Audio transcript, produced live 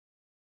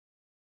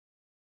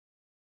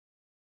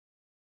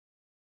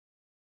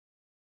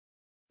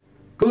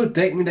God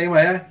dag, mine damer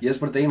og herrer.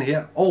 JesperTheDane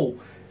her. Og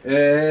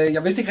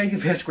jeg vidste ikke rigtig,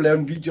 hvad jeg skulle lave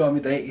en video om i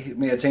dag.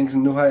 Men jeg tænkte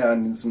sådan, nu har jeg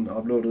sådan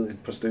uploadet et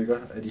par stykker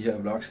af de her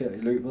vlogs her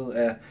i løbet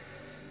af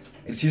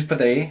de sidste par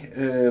dage.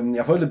 Jeg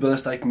har fået lidt bedre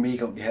strik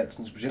mega ondt i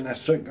halsen, specielt når jeg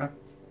synker.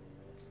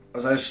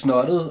 Og så er jeg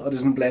snottet, og det er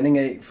sådan en blanding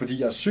af, fordi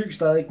jeg er syg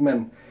stadig,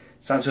 men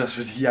samtidig også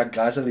fordi jeg har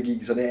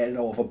græsallergi. Så det er alt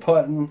over for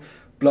pollen,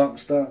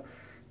 blomster,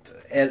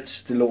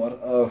 alt det lort,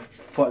 og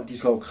folk de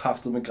slår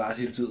kraftet med græs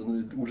hele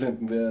tiden.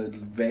 Ulempen ved at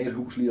være et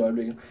hus lige i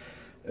øjeblikket.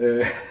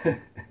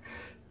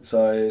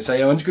 Så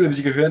jeg undskylder, hvis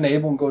I kan høre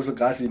naboen gå og slå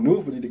græs lige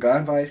nu, fordi det gør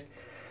han faktisk.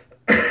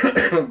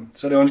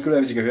 Så det undskylder,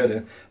 hvis I kan høre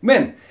det.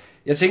 Men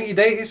jeg tænkte, i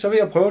dag så vil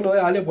jeg prøve noget,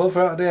 jeg aldrig har prøvet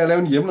før. Det er at lave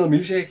en hjemmelavet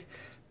milkshake.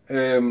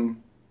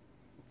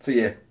 Så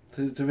ja,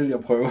 det vil jeg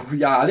prøve.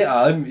 Jeg har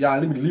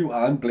aldrig i mit liv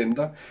ejet en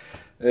blender.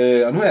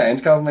 Og nu har jeg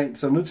anskaffet mig en,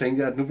 så nu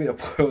tænkte jeg, at nu vil jeg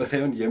prøve at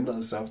lave en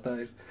hjemmelavet soft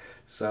ice.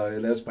 Så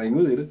lad os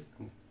springe ud i det.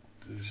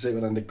 Se,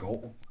 hvordan det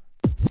går.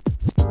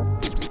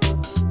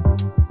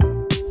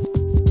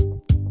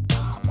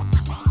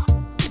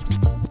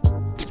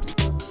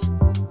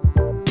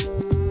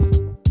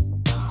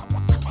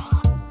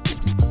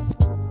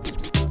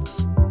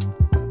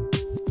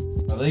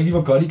 Jeg ved ikke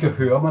lige, hvor godt I kan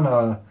høre mig,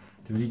 når det er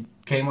fordi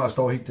kameraet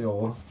står helt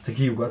derovre. Det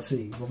kan I jo godt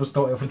se. Hvorfor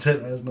står jeg og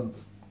fortæller jer sådan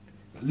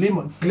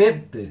noget? Glem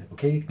det,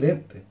 okay?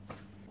 Glem det.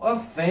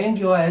 Hvor fanden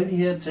gjorde alle de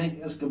her ting,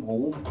 jeg skal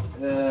bruge?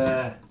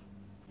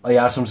 Og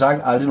jeg har som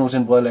sagt aldrig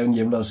nogensinde prøvet at lave en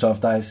hjemmelavet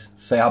soft ice.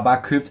 Så jeg har bare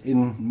købt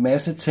en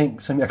masse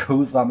ting, som jeg går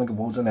ud fra, man kan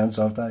bruge til at lave en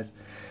soft ice.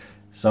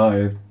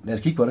 Så lad os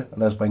kigge på det, og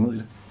lad os springe ud i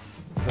det.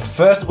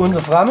 Først uden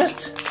og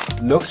fremmest,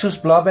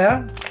 luksusblåbær.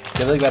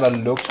 Jeg ved ikke, hvad der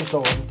er luksus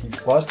over dem. De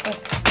frostre.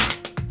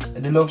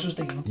 Er det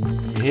luksusdelen?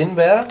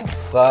 Hindbær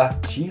fra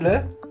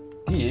Chile.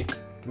 De er ikke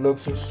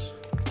luksus.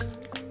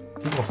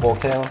 De er fra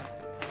frugthaven.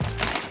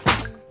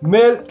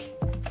 Mælk.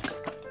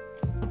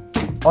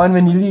 Og en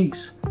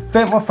vaniljeis.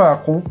 45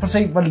 kroner. Prøv at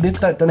se, hvor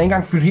lidt der. Den er ikke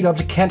engang fyldt helt op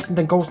til kanten.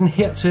 Den går sådan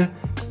her til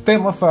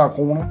 45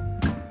 kroner.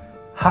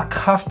 Har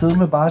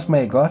kraftedeme bare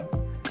smag godt.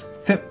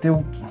 5, det er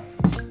jo...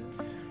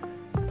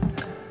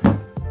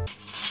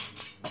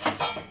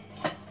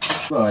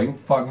 Der er ikke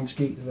fucking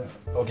ske det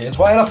der. Okay, jeg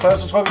tror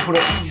allerførst, så tror jeg, vi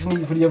putter isen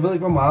i, fordi jeg ved ikke,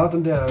 hvor meget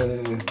den der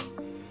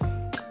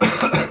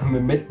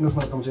med mælken og sådan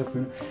noget kommer til at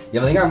fylde.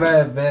 Jeg ved ikke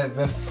engang,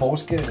 hvad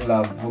forskel,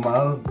 eller hvor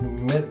meget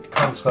mælk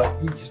kontra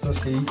is, der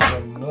skal i,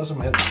 eller noget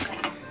som helst.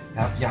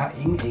 Jeg har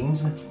ingen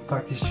anelse,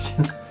 faktisk.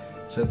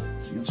 Så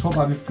jeg tror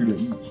bare, vi fylder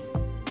i.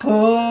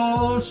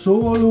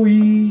 Så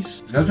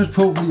Louise. Jeg skal også passe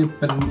på, fordi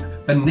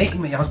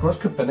banan, jeg har sgu også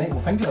købt banan. Hvor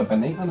fanden er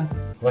bananerne?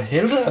 Hvor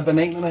helvede er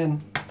bananerne henne?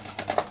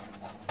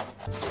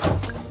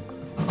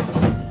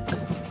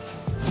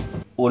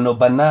 Uno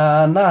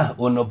banana,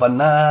 uno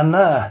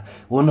banana,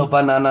 uno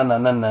banana na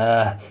na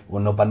na,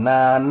 uno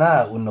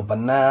banana, uno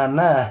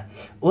banana,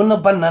 uno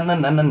banana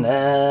na na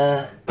na.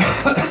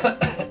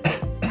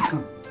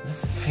 Hvad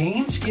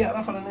fanden sker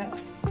der for den her?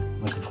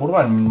 Man skulle tro, det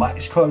var en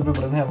majskolbe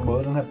på den her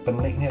måde, den her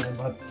banan her, den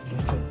bare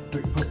lyst til at dø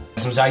på.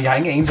 Som sagt, jeg har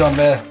ingen anelse om,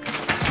 hvad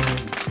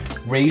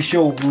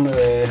ratioen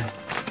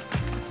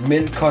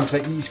mælk kontra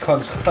is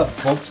kontra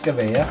frugt skal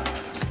være.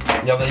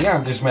 Jeg ved ikke engang,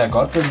 om det smager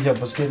godt på de her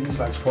forskellige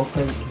slags frugt,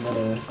 men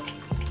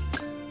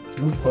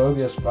nu prøver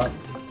vi at sprænge.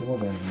 Det må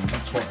være en lille,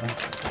 tror jeg.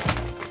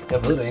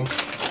 Jeg ved det ikke.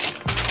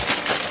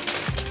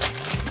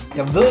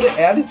 Jeg ved det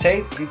ærligt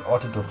talt ikke.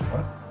 Det dufter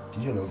godt. De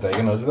her lugter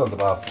ikke noget, det lugter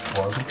bare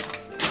frossen.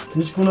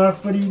 Det er sgu nok,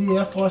 fordi de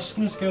er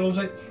frosne, skal du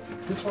se.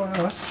 Det tror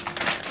jeg også.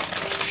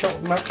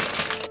 Sjovt nok.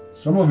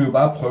 Så må vi jo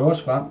bare prøve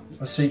os frem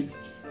og se,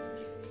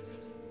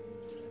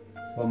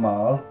 hvor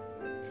meget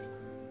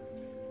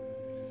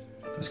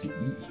der skal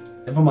i.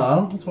 Er det for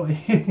meget? Det tror jeg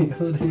ikke. Jeg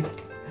ved det ikke.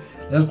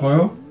 Lad os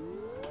prøve.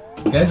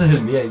 Jeg kan altid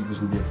hælde mere i, hvis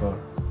den bliver for...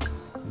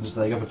 Hvis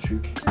den ikke er for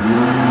tyk.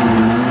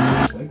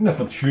 Jeg tror ikke, den er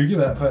for tyk i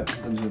hvert fald.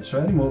 Den ser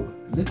tværtimod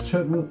lidt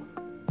tynd ud.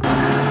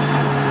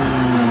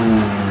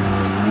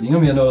 Det ligner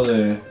mere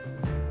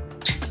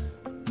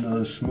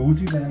noget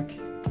smoothie-værk.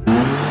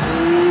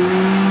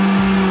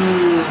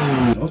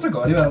 Det dufter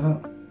godt i hvert fald.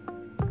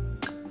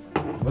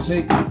 Prøv at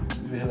se,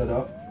 hvis vi hælder det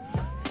op.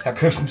 Jeg har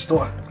købt sådan en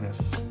stor glas.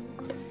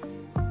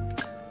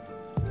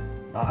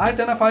 Nej,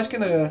 den er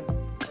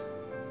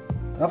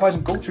faktisk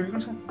en god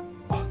tykkelse.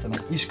 Den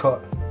er iskold.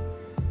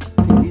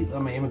 Det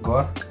eddermame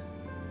godt.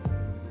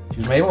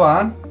 Skal vi smage på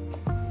varen?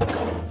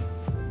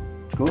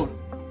 Skål.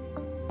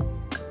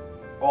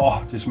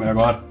 Det smager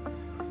godt.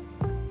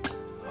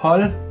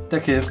 Hold da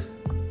kæft.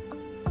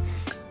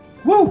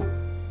 Woo!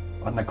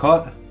 Og den er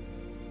kold. Det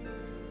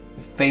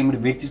er fandme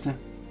det vigtigste.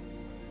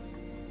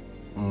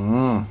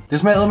 Det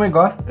smager eddermame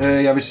godt.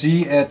 Jeg vil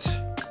sige, at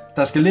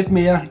der skal lidt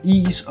mere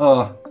is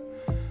og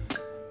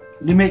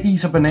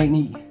banan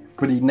i.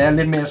 Fordi den er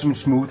lidt mere som en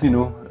smoothie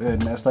nu.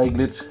 Den er stadig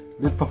lidt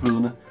for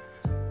flydende.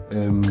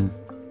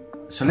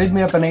 Så lidt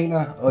mere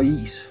bananer og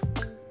is.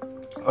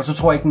 Og så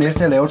tror jeg ikke, den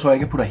næste jeg laver, tror jeg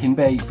ikke, jeg putter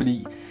hindbær i.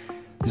 Fordi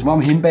det er som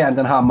om hindbæren,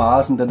 den har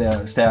meget sådan den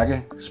der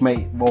stærke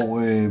smag.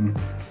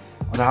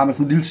 Og der har man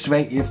sådan en lille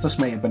svag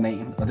eftersmag af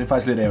banan. Og det er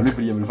faktisk lidt ærgerligt,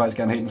 fordi jeg vil faktisk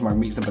gerne have den smage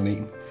mest af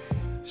banan.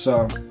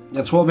 Så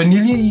jeg tror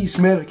vaniljeis,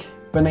 mælk,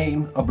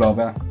 banan og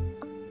blåbær.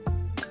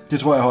 Det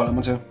tror jeg holder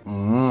mig til.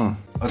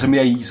 Og så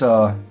mere is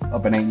og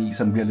bananis,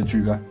 så den bliver lidt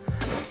tykkere.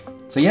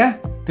 Så ja,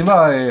 det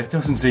var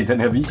sådan set den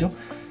her video.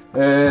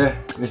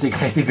 Hvis det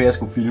ikke rigtig, hvad jeg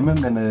skulle filme,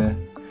 men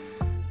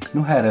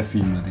nu har jeg da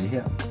filmet det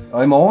her.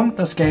 Og i morgen,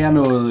 der skal jeg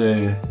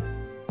noget...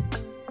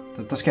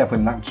 der skal jeg på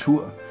en lang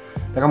tur.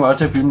 Der kommer jeg også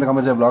til at filme, der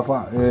kommer jeg til at vlogge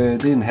fra.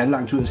 Det er en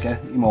halvlang tur, jeg skal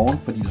i morgen,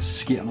 fordi der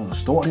sker noget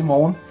stort i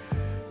morgen.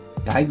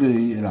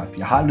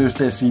 Jeg har lyst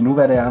til at sige nu,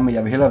 hvad det er, men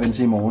jeg vil hellere vente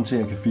til i morgen, til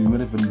jeg kan filme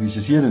det. Fordi hvis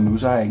jeg siger det nu,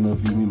 så har jeg ikke noget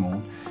at filme i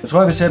morgen. Jeg tror,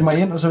 jeg vil sætte mig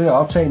ind, og så vil jeg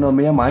optage noget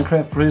mere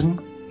Minecraft Prison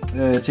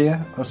til jer.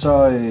 Og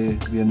så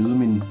vil jeg nyde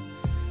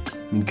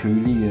min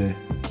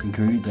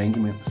kølige drink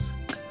imens.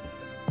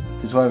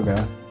 Det tror jeg, jeg vil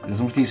gøre. Eller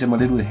så måske sætte mig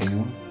lidt ud i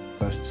haven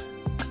først.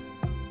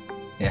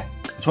 Ja,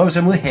 jeg tror, jeg vil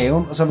sætte mig ud i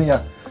haven, og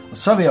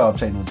så vil jeg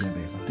optage noget til jer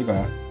bagefter. Det gør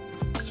jeg.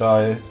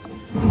 Så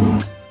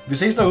vi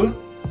ses derude.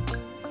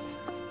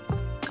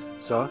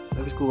 Så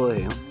er vi sgu ude af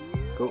haven.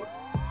 Skål.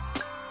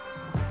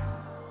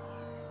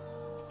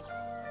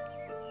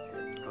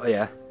 Og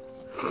ja,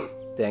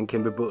 det er en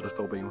kæmpe båd, der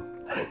står bag mig.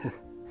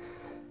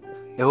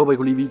 Jeg håber, I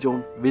kunne lide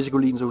videoen. Hvis I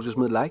kunne lide den, så husk at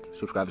smide et like.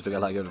 Subscribe, hvis du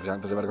ikke har gjort det for at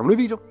se, hvad der kommer en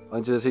ny video. Og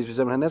indtil jeg ses vi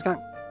simpelthen næste gang.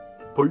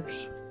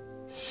 Peace.